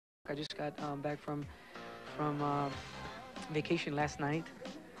I just got back from vacation last night.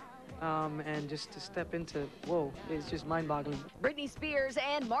 And just to step into, whoa, it's just mind-boggling. Britney Spears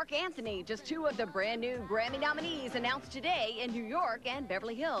and Mark Anthony, just two of the brand new Grammy nominees announced today in New York and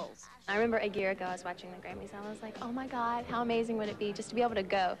Beverly Hills. I remember a year ago I was watching the Grammys and I was like, oh my God, how amazing would it be just to be able to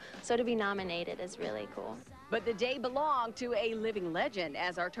go. So to be nominated is really cool. But the day belonged to a living legend,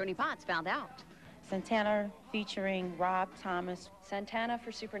 as our Tony Potts found out. Santana featuring Rob Thomas. Santana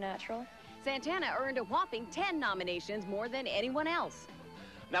for Supernatural. Santana earned a whopping 10 nominations, more than anyone else.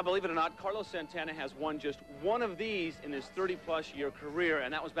 Now, believe it or not, Carlos Santana has won just one of these in his 30-plus year career,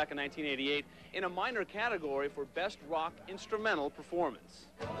 and that was back in 1988 in a minor category for Best Rock Instrumental Performance.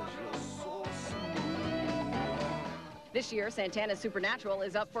 This year, Santana's Supernatural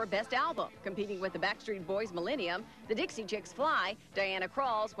is up for Best Album, competing with the Backstreet Boys' Millennium, the Dixie Chicks' Fly, Diana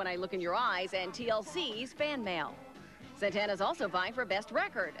Krall's When I Look in Your Eyes, and TLC's Fan Mail. Santana's also vying for Best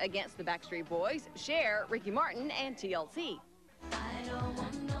Record against the Backstreet Boys, Cher, Ricky Martin, and TLC.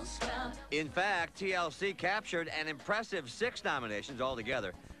 In fact, TLC captured an impressive 6 nominations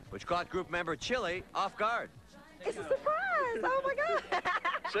altogether, which caught group member Chili off guard. It's a surprise! Oh my God!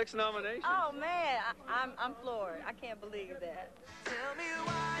 6 nominations? Oh man, I'm floored. I can't believe that. Tell me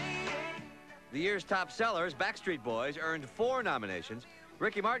why. The year's top sellers, Backstreet Boys, earned 4 nominations.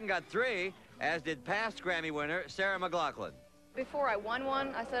 Ricky Martin got 3, as did past Grammy winner Sarah McLachlan. Before I won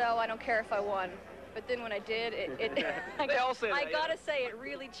one, I said, oh, I don't care if I won. But then when I did, They all say that, I gotta say, it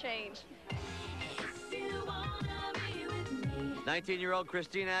really changed. 19-year-old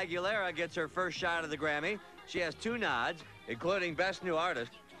Christina Aguilera gets her first shot of the Grammy. She has 2 nods, including Best New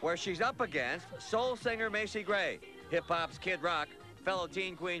Artist, where she's up against soul singer Macy Gray, hip-hop's Kid Rock, fellow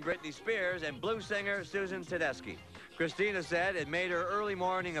teen queen Britney Spears, and blues singer Susan Tedeschi. Christina said it made her early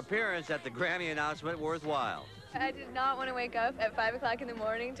morning appearance at the Grammy announcement worthwhile. I did not want to wake up at 5 o'clock in the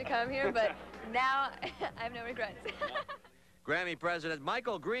morning to come here, but now I have no regrets. Grammy President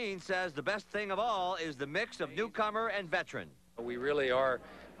Michael Green says the best thing of all is the mix of newcomer and veteran. We really are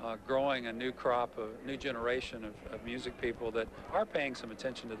growing a new crop, a new generation of music people that are paying some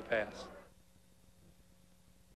attention to the past.